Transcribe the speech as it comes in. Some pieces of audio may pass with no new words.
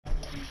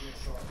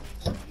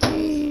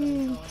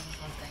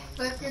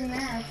fucking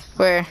mess.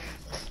 Where?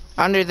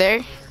 Under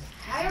there?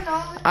 I don't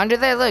know. Under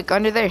there, look,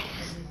 under there.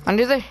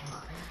 Under there.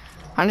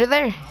 Under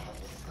there.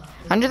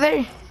 Under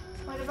there.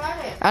 What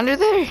about it? Under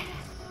there.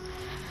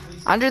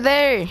 Under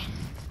there.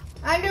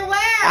 Underwear!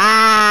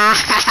 Ah!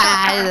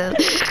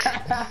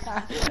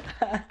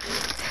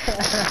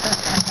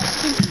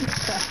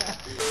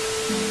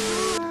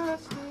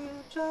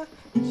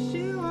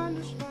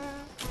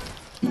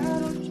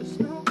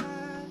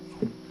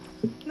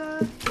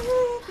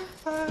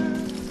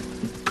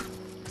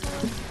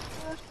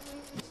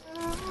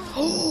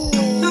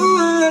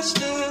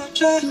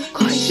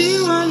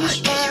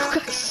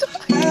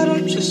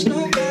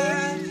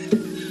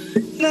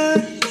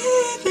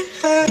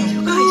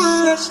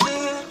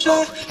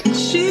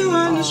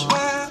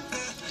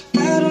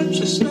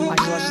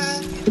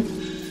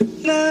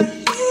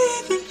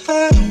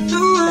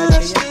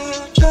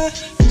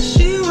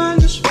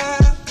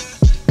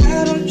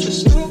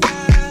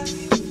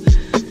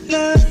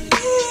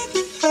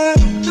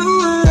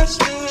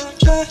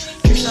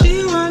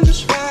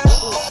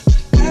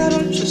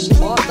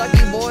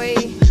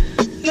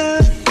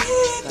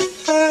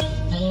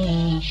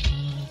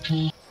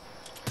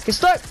 Get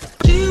stuck!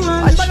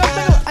 I stuck him!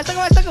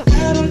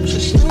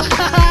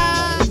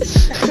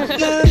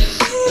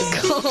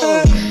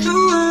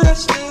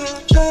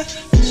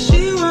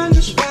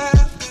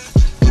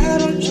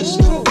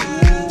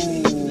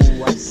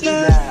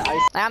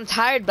 I'm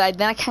tired, but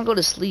then I can't go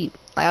to sleep.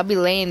 Like, I'll be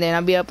laying there and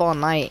I'll be up all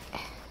night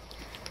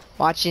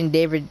watching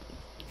David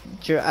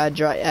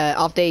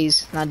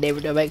OFF-Dayz. Not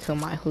David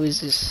Beckham. Who is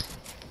this?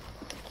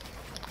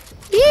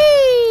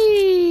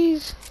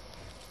 Yeesh!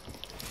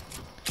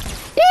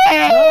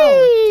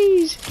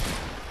 Yeesh!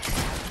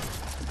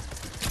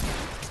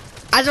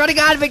 I swear to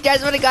God, Victor, I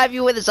swear to God, if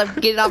you with us, I'm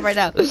getting off right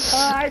now.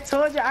 I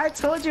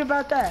told you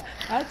about that.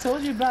 I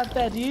told you about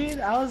that, dude.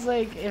 I was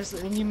like,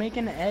 when you make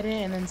an edit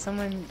and then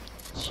someone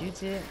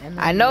shoots it, and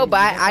then I know, but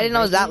I didn't know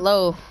it was that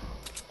low.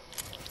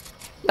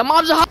 The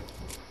mom's a hot.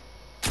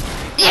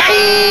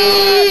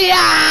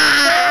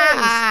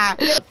 Yeah!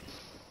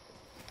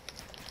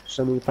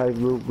 Somebody probably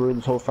ruined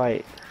this whole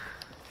fight.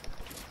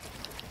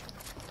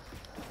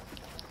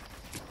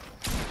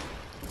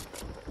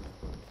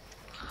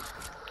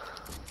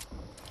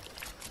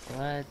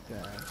 What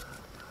the?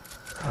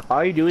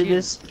 Are you doing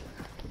this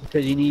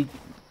because you need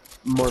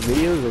more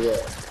videos or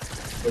what?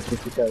 Or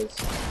just because?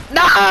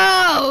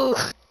 No!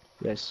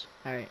 Yes.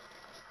 Alright.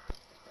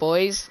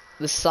 Boys,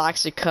 the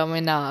socks are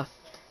coming off.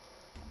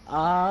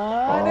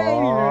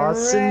 Oh,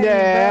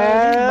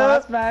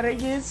 snap! Boss about to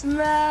get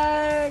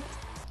smacked!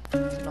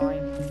 It's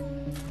annoying.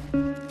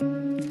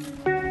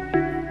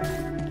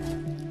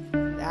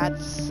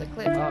 That's a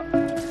clip.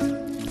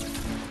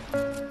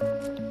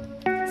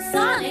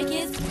 Sonic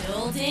is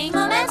building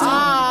momentum.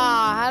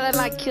 Ah, how did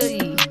I not kill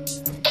you?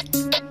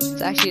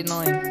 It's actually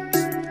annoying.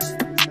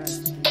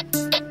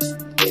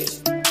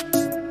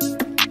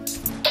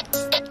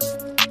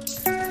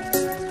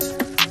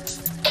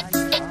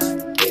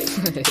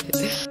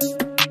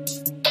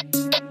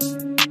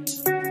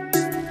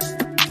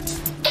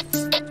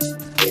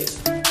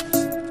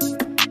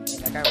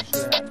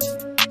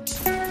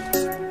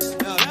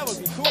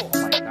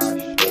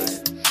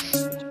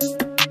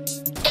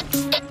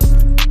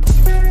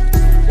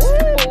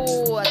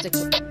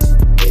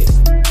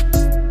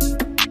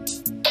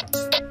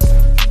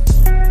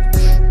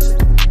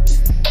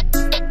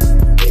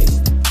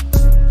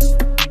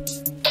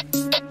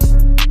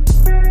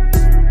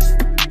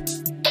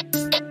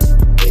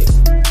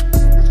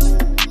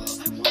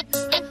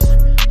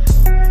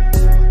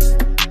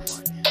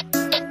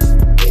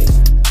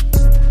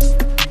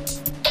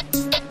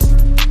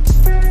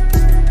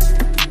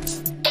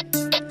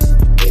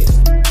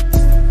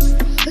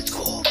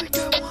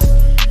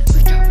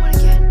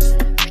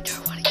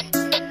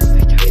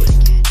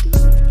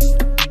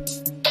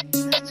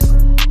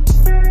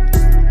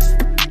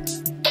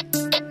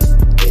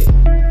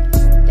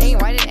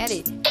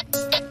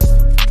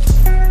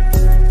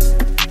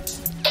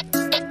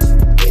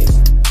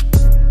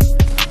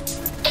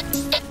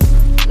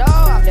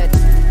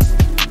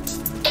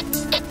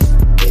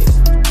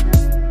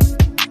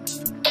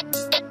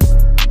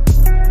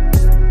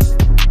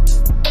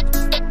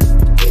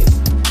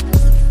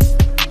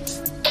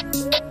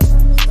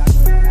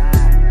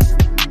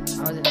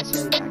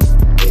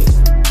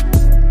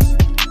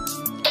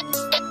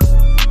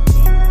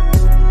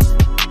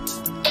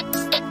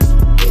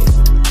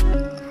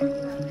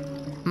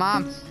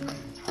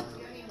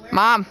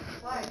 Mom,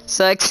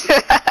 sucks.